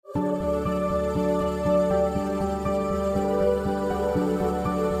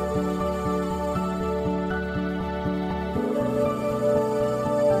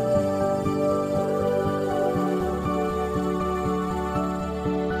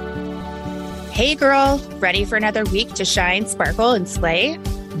Hey girl, ready for another week to shine, sparkle, and slay?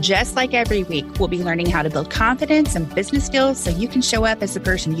 Just like every week, we'll be learning how to build confidence and business skills so you can show up as the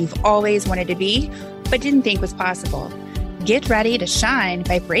person you've always wanted to be, but didn't think was possible. Get ready to shine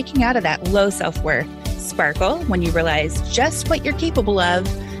by breaking out of that low self-worth. Sparkle when you realize just what you're capable of,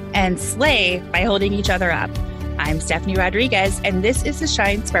 and slay by holding each other up. I'm Stephanie Rodriguez, and this is the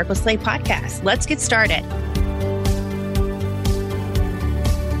Shine, Sparkle, Slay podcast. Let's get started.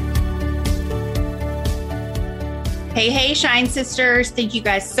 Hey, Shine Sisters. Thank you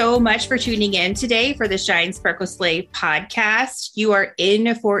guys so much for tuning in today for the Shine, Sparkle, Slay podcast. You are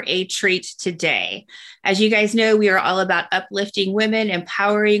in for a treat today. As you guys know, we are all about uplifting women,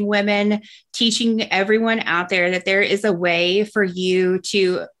 empowering women, teaching everyone out there that there is a way for you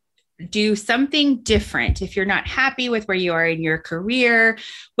to do something different. If you're not happy with where you are in your career,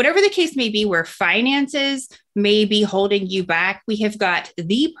 whatever the case may be, where finances may be holding you back, we have got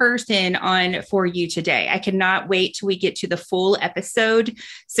the person on for you today. I cannot wait till we get to the full episode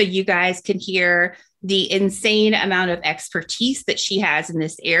so you guys can hear the insane amount of expertise that she has in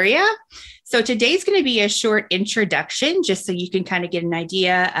this area. So today's going to be a short introduction, just so you can kind of get an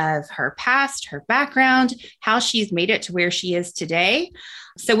idea of her past, her background, how she's made it to where she is today.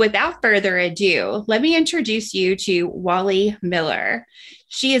 So without further ado, let me introduce you to Walli Miller.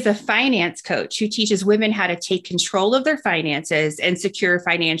 She is a finance coach who teaches women how to take control of their finances and secure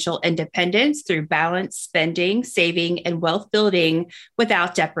financial independence through balanced spending, saving, and wealth building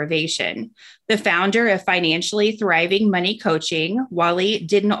without deprivation. The founder of Financially Thriving Money Coaching, Walli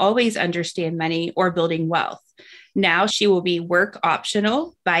didn't always understand money or building wealth. Now she will be work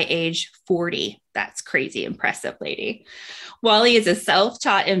optional by age 40. That's crazy impressive, lady. Walli is a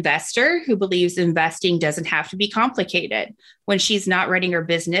self-taught investor who believes investing doesn't have to be complicated. When she's not running her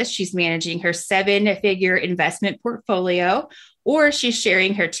business, she's managing her 7-figure investment portfolio, or she's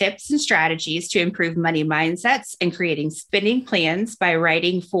sharing her tips and strategies to improve money mindsets and creating spending plans by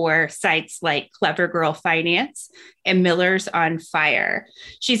writing for sites like Clever Girl Finance and Miller's on Fire.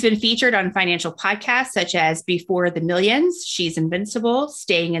 She's been featured on financial podcasts such as Before the Millions, She's Invincible,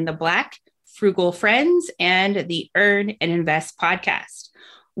 Staying in the Black, Frugal Friends, and the Earn and Invest podcast.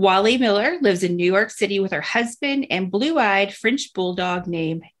 Walli Miller lives in New York City with her husband and blue-eyed French bulldog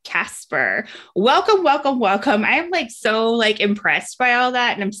named Casper. Welcome, welcome, welcome. I'm so impressed by all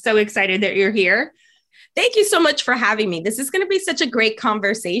that, and I'm so excited that you're here. Thank you so much for having me. This is going to be such a great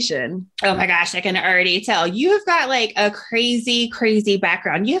conversation. Oh my gosh, I can already tell. You have got a crazy, crazy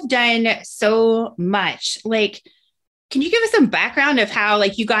background. You have done so much. Can you give us some background of how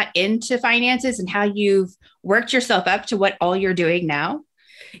you got into finances and how you've worked yourself up to what all you're doing now?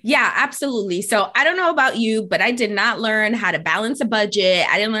 Yeah, absolutely. So I don't know about you, but I did not learn how to balance a budget.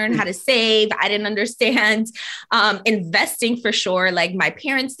 I didn't learn how to save. I didn't understand investing for sure. My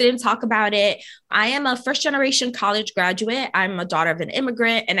parents didn't talk about it. I am a first-generation college graduate. I'm a daughter of an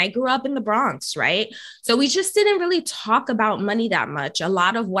immigrant, and I grew up in the Bronx, right? So we just didn't really talk about money that much. A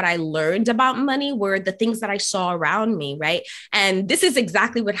lot of what I learned about money were the things that I saw around me, right? And this is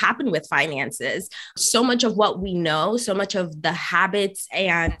exactly what happened with finances. So much of what we know, so much of the habits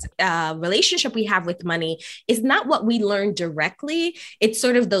and relationship we have with money is not what we learn directly. It's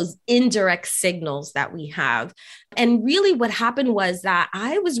sort of those indirect signals that we have. And really what happened was that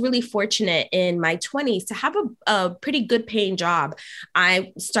I was really fortunate in my 20s to have a pretty good paying job.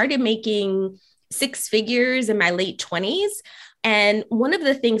 I started making 6 figures in my late 20s. And one of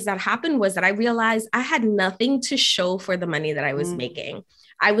the things that happened was that I realized I had nothing to show for the money that I was making.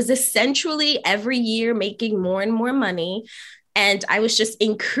 I was essentially every year making more and more money. And I was just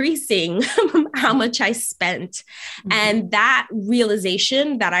increasing how much I spent. Mm-hmm. And that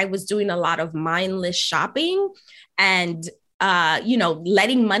realization that I was doing a lot of mindless shopping and,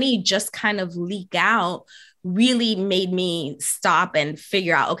 letting money just kind of leak out really made me stop and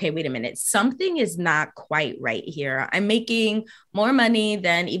figure out, okay, wait a minute, something is not quite right here. I'm making more money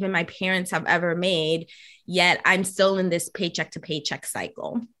than even my parents have ever made, yet I'm still in this paycheck to paycheck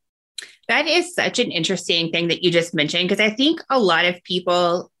cycle. That is such an interesting thing that you just mentioned, because I think a lot of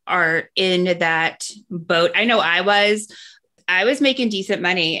people are in that boat. I know I was making decent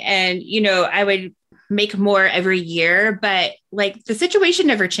money, and, I would make more every year, but the situation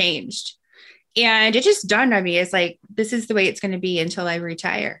never changed. And it just dawned on me as this is the way it's going to be until I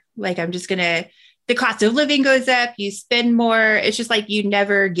retire. The cost of living goes up, you spend more. It's just you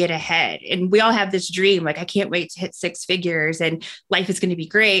never get ahead. And we all have this dream, I can't wait to hit 6 figures and life is going to be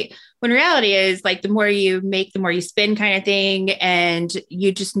great. When reality is the more you make, the more you spend kind of thing. And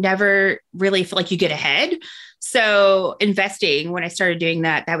you just never really feel like you get ahead. So investing, when I started doing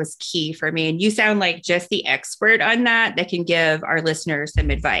that, that was key for me. And you sound like just the expert on that can give our listeners some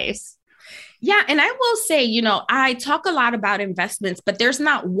advice. Yeah. And I will say, I talk a lot about investments, but there's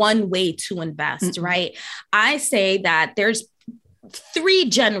not one way to invest, right? I say that there's three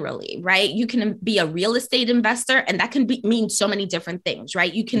generally, right? You can be a real estate investor, and that can mean so many different things,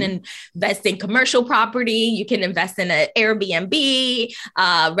 right? You can invest in commercial property, you can invest in an Airbnb,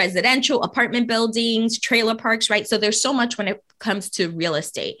 residential apartment buildings, trailer parks, right? So there's so much when it comes to real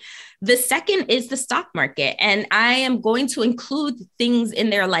estate. The second is the stock market. And I am going to include things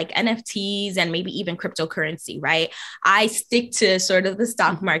in there like NFTs and maybe even cryptocurrency, right? I stick to sort of the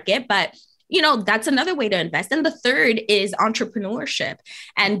stock market, but that's another way to invest. And the third is entrepreneurship.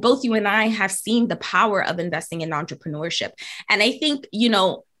 And both you and I have seen the power of investing in entrepreneurship. And I think,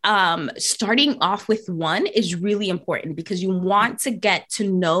 starting off with one is really important because you want to get to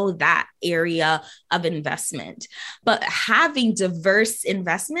know that area of investment. But having diverse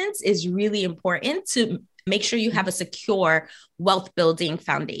investments is really important to make sure you have a secure wealth building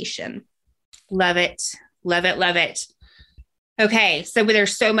foundation. Love it. Love it. Love it. Okay, so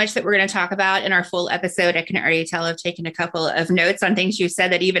there's so much that we're going to talk about in our full episode. I can already tell I've taken a couple of notes on things you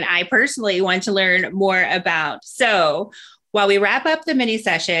said that even I personally want to learn more about. So while we wrap up the mini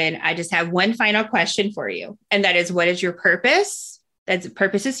session, I just have one final question for you. And that is, what is your purpose?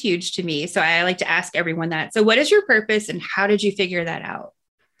 Purpose is huge to me. So I like to ask everyone that. So what is your purpose and how did you figure that out?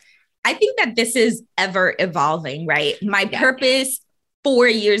 I think that this is ever evolving, right? My purpose 4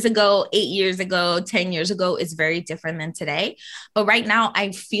 years ago, 8 years ago, 10 years ago is very different than today. But right now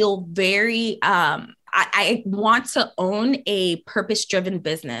I feel very, I want to own a purpose-driven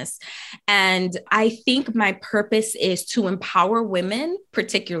business. And I think my purpose is to empower women,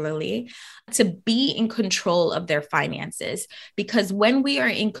 particularly, to be in control of their finances. Because when we are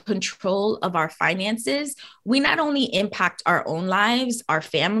in control of our finances, we not only impact our own lives, our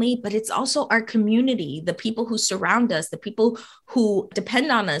family, but it's also our community, the people who surround us, the people who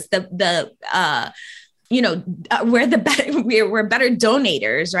depend on us, we're better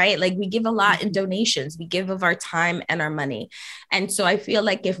donators, right? Like we give a lot in donations, we give of our time and our money. And so I feel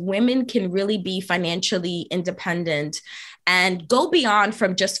like if women can really be financially independent and go beyond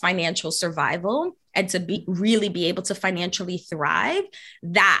from just financial survival and to really be able to financially thrive,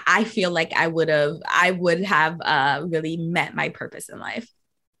 that I feel like I would have really met my purpose in life.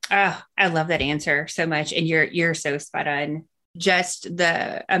 Oh, I love that answer so much. And you're so spot on. Just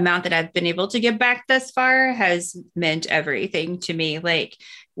the amount that I've been able to give back thus far has meant everything to me. Like,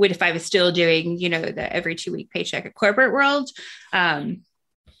 what if I was still doing, the every 2-week paycheck at corporate world? It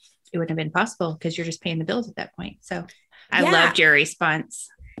wouldn't have been possible because you're just paying the bills at that point. So I loved your response.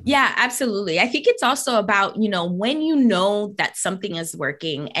 Yeah, absolutely. I think it's also about, when you know that something is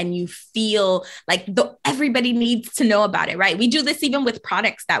working and you feel like everybody needs to know about it, right? We do this even with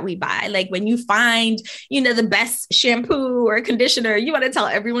products that we buy. Like when you find, the best shampoo or conditioner, you want to tell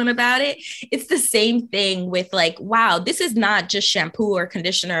everyone about it. It's the same thing with like, wow, this is not just shampoo or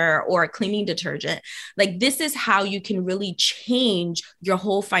conditioner or cleaning detergent. Like this is how you can really change your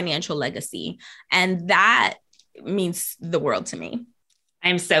whole financial legacy. And that means the world to me.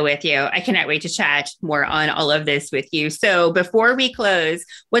 I'm so with you. I cannot wait to chat more on all of this with you. So before we close,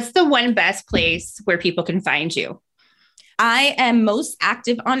 what's the one best place where people can find you? I am most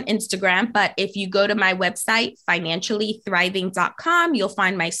active on Instagram, but if you go to my website, financiallythriving.com, you'll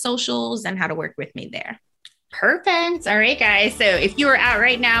find my socials and how to work with me there. Perfect. All right, guys. So if you are out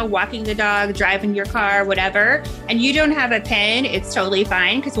right now, walking the dog, driving your car, whatever, and you don't have a pen, it's totally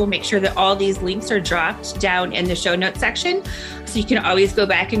fine because we'll make sure that all these links are dropped down in the show notes section. So you can always go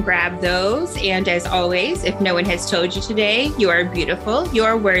back and grab those. And as always, if no one has told you today, you are beautiful, you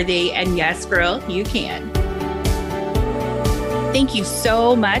are worthy, and yes, girl, you can. Thank you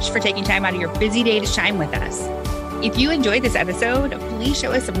so much for taking time out of your busy day to shine with us. If you enjoyed this episode, please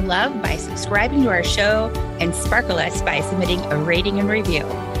show us some love by subscribing to our show and sparkle us by submitting a rating and review.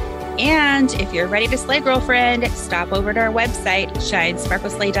 And if you're ready to slay, girlfriend, stop over to our website,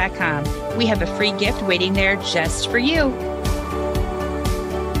 shinesparkleslay.com. We have a free gift waiting there just for you.